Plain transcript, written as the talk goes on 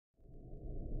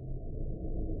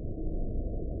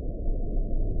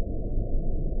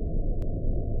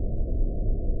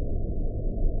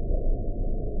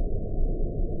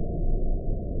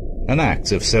An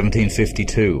Act of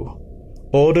 1752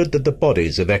 ordered that the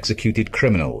bodies of executed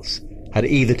criminals had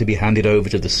either to be handed over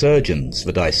to the surgeons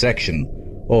for dissection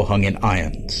or hung in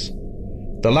irons.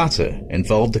 The latter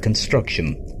involved the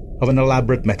construction of an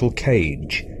elaborate metal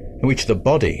cage in which the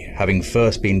body, having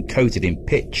first been coated in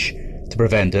pitch to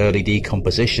prevent early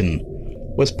decomposition,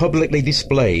 was publicly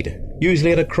displayed,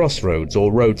 usually at a crossroads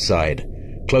or roadside,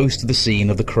 close to the scene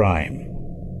of the crime.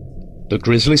 The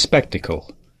grisly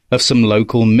spectacle of some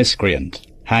local miscreant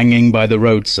hanging by the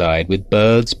roadside with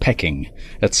birds pecking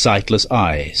at sightless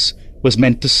eyes was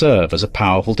meant to serve as a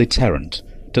powerful deterrent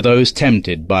to those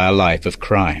tempted by a life of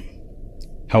crime.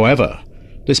 However,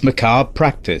 this macabre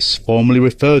practice, formerly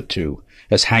referred to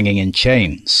as hanging in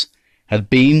chains, had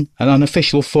been an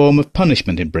unofficial form of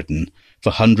punishment in Britain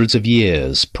for hundreds of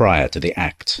years prior to the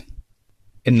Act.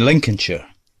 In Lincolnshire,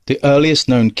 the earliest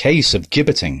known case of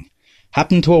gibbeting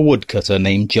happened to a woodcutter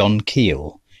named John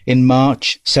Keel in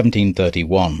March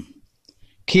 1731.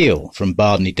 Keel, from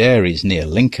Bardney Dairies near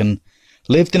Lincoln,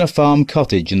 lived in a farm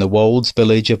cottage in the Wolds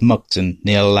village of Muckton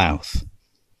near Louth.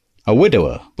 A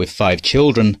widower with 5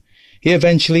 children, he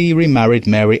eventually remarried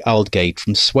Mary Aldgate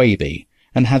from Swaby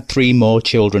and had 3 more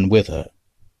children with her.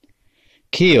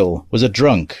 Keel was a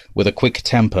drunk with a quick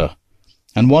temper,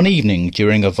 and one evening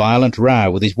during a violent row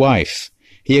with his wife,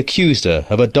 he accused her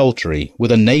of adultery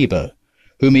with a neighbour,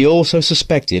 whom he also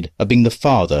suspected of being the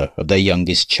father of their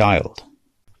youngest child.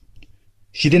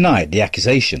 She denied the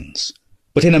accusations,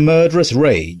 but in a murderous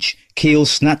rage, Keel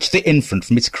snatched the infant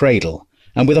from its cradle,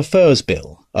 and with a furze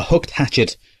bill, a hooked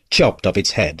hatchet, chopped off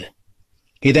its head.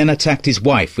 He then attacked his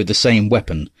wife with the same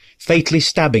weapon, fatally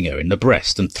stabbing her in the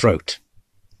breast and throat.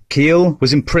 Keel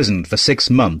was imprisoned for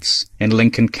 6 months in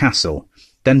Lincoln Castle,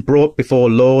 then brought before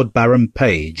Lord Baron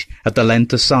Page at the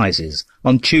Lent Assizes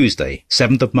on Tuesday,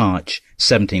 7th of March,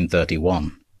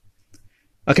 1731.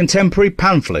 A contemporary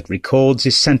pamphlet records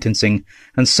his sentencing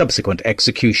and subsequent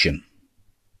execution.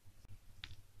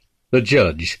 The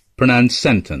judge pronounced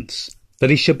sentence that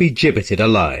he should be gibbeted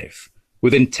alive,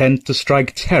 with intent to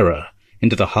strike terror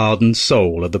into the hardened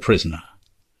soul of the prisoner.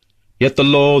 Yet the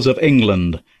laws of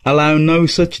England allow no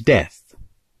such death.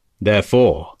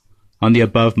 Therefore, on the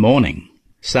above morning,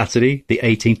 Saturday, the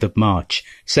 18th of March,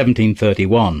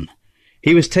 1731,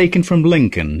 he was taken from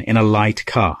Lincoln in a light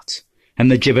cart, and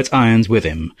the gibbet irons with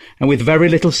him, and with very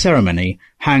little ceremony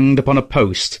hanged upon a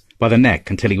post by the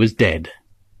neck until he was dead.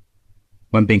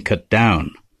 When being cut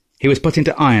down, he was put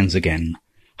into irons again,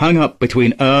 hung up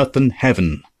between earth and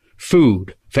heaven,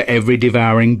 food for every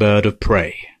devouring bird of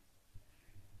prey.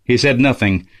 He said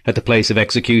nothing at the place of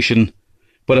execution,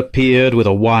 but appeared with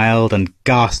a wild and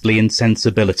ghastly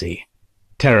insensibility,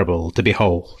 terrible to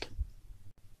behold.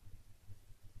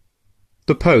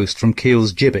 The post from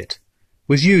Keel's gibbet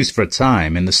was used for a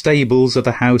time in the stables of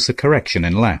the House of Correction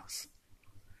in Louth.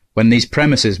 When these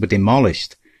premises were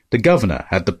demolished, the governor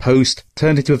had the post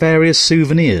turned into various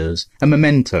souvenirs and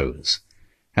mementos,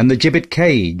 and the gibbet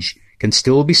cage can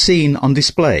still be seen on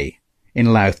display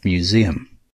in Louth Museum.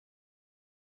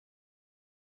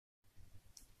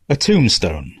 A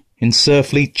tombstone in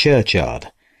Surfleet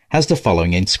churchyard has the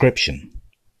following inscription.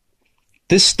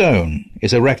 This stone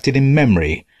is erected in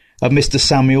memory of Mr.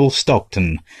 Samuel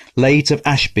Stockton, late of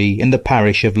Ashby in the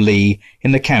parish of Lee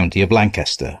in the county of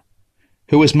Lancaster,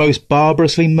 who was most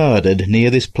barbarously murdered near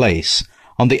this place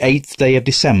on the 8th day of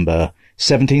December,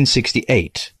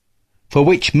 1768, for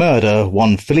which murder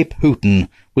one Philip Houghton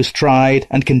was tried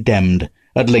and condemned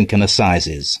at Lincoln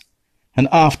Assizes, and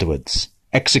afterwards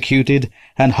executed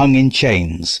and hung in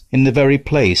chains in the very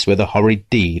place where the horrid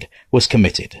deed was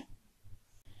committed.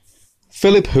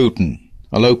 Philip Houghton,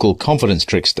 a local confidence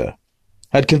trickster,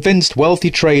 had convinced wealthy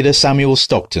trader Samuel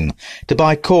Stockton to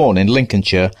buy corn in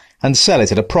Lincolnshire and sell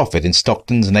it at a profit in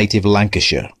Stockton's native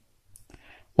Lancashire.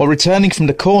 While returning from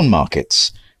the corn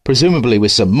markets, presumably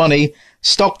with some money,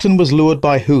 Stockton was lured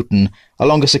by Houghton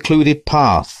along a secluded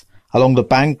path along the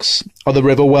banks of the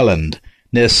River Welland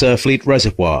near Surfleet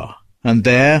Reservoir, and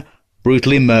there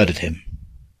brutally murdered him.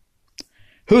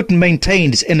 Houghton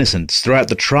maintained his innocence throughout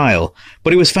the trial,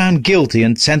 but he was found guilty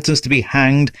and sentenced to be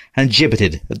hanged and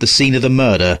gibbeted at the scene of the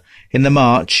murder in the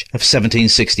March of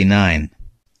 1769.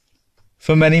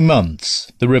 For many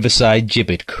months the riverside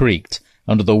gibbet creaked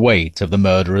under the weight of the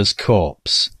murderer's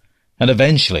corpse, and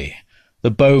eventually the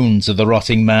bones of the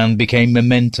rotting man became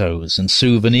mementos and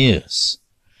souvenirs.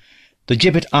 The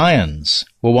gibbet irons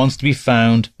were once to be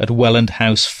found at Welland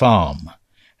House Farm,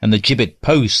 and the gibbet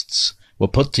posts were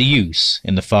put to use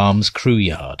in the farm's crew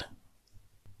yard.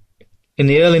 In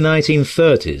the early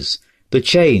 1930s, the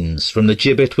chains from the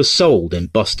gibbet were sold in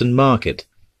Boston Market,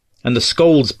 and the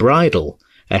Scold's Bridle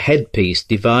a headpiece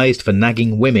devised for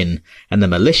nagging women and the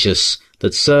malicious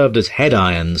that served as head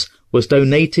irons, was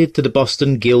donated to the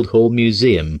Boston Guildhall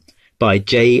Museum by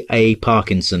J. A.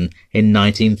 Parkinson in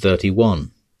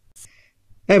 1931.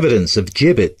 Evidence of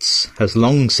gibbets has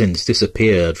long since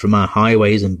disappeared from our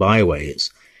highways and byways,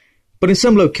 but in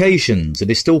some locations it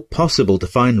is still possible to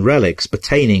find relics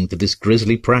pertaining to this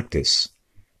grisly practice.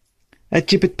 At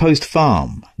Gibbet Post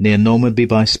Farm, near Normanby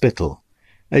by Spittal,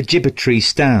 a gibbet tree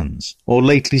stands, or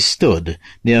lately stood,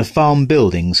 near farm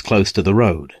buildings close to the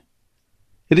road.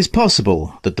 It is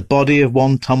possible that the body of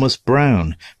one Thomas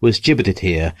Brown was gibbeted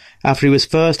here after he was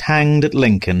first hanged at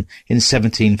Lincoln in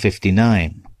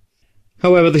 1759.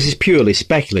 However, this is purely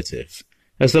speculative,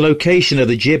 as the location of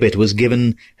the gibbet was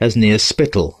given as near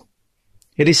Spittal.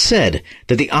 It is said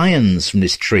that the irons from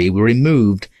this tree were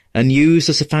removed and used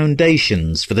as the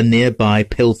foundations for the nearby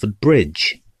Pilford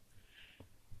Bridge.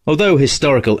 Although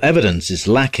historical evidence is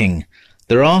lacking,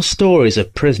 there are stories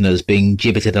of prisoners being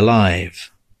gibbeted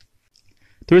alive.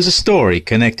 There is a story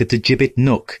connected to Gibbet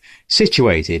Nook,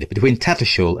 situated between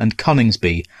Tattershall and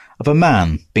Coningsby, of a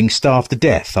man being starved to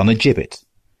death on a gibbet.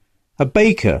 A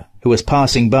baker who was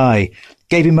passing by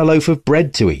gave him a loaf of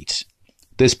bread to eat.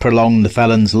 This prolonged the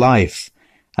felon's life,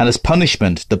 and as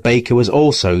punishment the baker was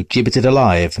also gibbeted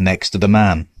alive next to the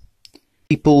man.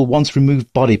 People once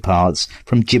removed body parts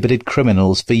from gibbeted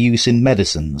criminals for use in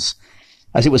medicines,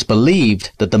 as it was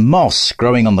believed that the moss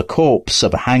growing on the corpse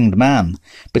of a hanged man,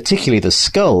 particularly the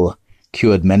skull,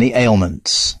 cured many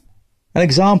ailments. An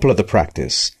example of the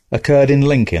practice occurred in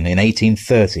Lincoln in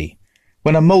 1830,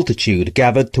 when a multitude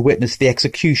gathered to witness the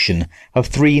execution of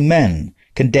 3 men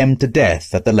condemned to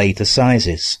death at the late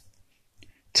assizes.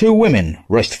 2 women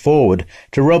rushed forward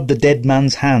to rub the dead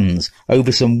man's hands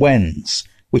over some wens,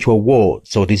 which were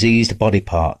warts or diseased body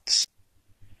parts.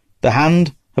 The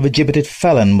hand of a gibbeted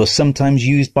felon was sometimes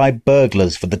used by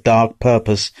burglars for the dark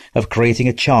purpose of creating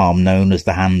a charm known as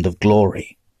the Hand of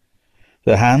Glory.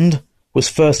 The hand was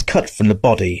first cut from the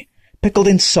body, pickled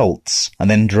in salts, and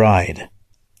then dried.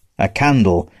 A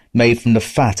candle made from the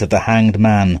fat of the hanged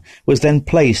man was then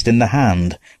placed in the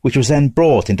hand, which was then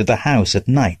brought into the house at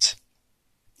night.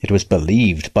 It was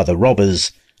believed by the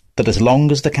robbers that as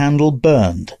long as the candle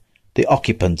burned, the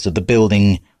occupants of the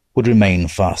building would remain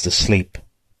fast asleep.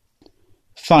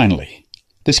 Finally,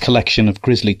 this collection of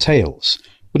grisly tales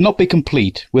would not be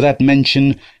complete without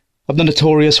mention of the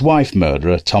notorious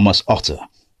wife-murderer Thomas Otter,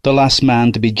 the last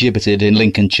man to be gibbeted in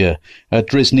Lincolnshire at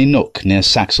Drisney Nook near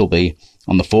Saxelby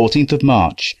on the 14th of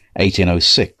March,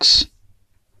 1806.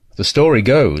 The story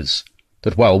goes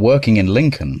that while working in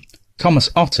Lincoln,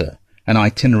 Thomas Otter, an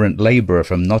itinerant labourer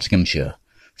from Nottinghamshire,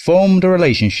 formed a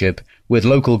relationship with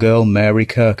local girl Mary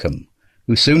Kirkham,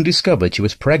 who soon discovered she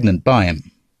was pregnant by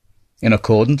him. In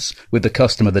accordance with the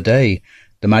custom of the day,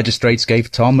 the magistrates gave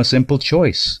Tom a simple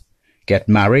choice: get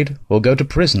married or go to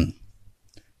prison.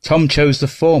 Tom chose the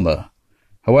former.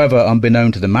 However,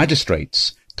 unbeknown to the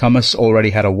magistrates, Thomas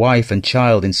already had a wife and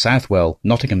child in Southwell,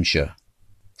 Nottinghamshire.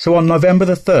 So on November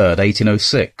the 3rd,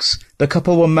 1806, the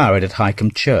couple were married at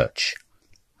Highcombe Church.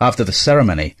 After the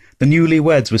ceremony, the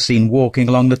newlyweds were seen walking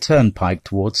along the turnpike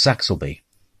towards Saxelby.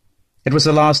 It was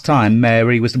the last time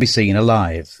Mary was to be seen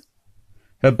alive.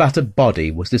 Her battered body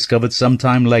was discovered some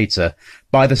time later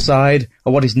by the side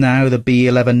of what is now the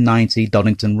B1190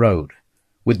 Donington Road,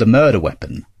 with the murder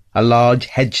weapon, a large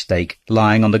hedge stake,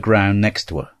 lying on the ground next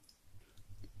to her.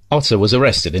 Otter was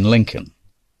arrested in Lincoln,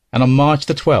 and on March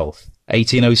the 12th,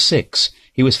 1806,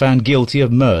 he was found guilty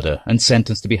of murder and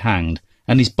sentenced to be hanged,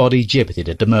 and his body gibbeted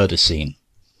at the murder scene.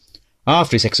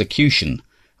 After his execution,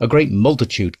 a great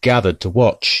multitude gathered to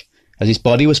watch, as his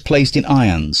body was placed in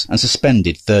irons and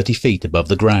suspended 30 feet above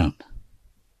the ground.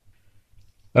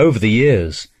 Over the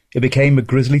years, it became a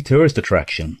grisly tourist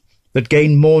attraction that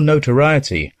gained more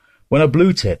notoriety when a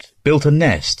blue-tit built a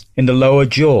nest in the lower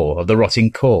jaw of the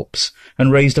rotting corpse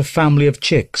and raised a family of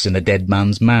chicks in the dead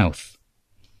man's mouth.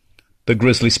 The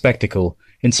grisly spectacle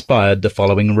inspired the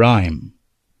following rhyme: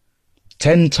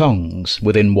 10 tongues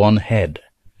within one head,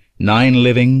 9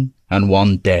 living and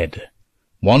 1 dead.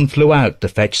 One flew out to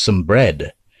fetch some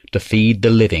bread, to feed the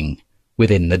living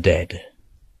within the dead.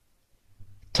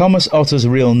 Thomas Otter's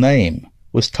real name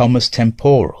was Thomas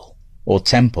Temporal, or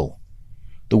Temple.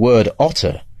 The word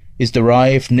otter is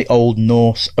derived from the Old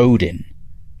Norse Odin,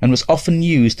 and was often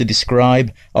used to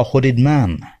describe a hooded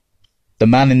man. The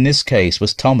man in this case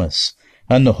was Thomas,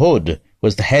 and the hood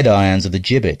was the head irons of the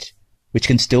gibbet, which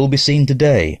can still be seen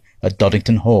today at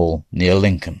Doddington Hall near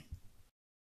Lincoln.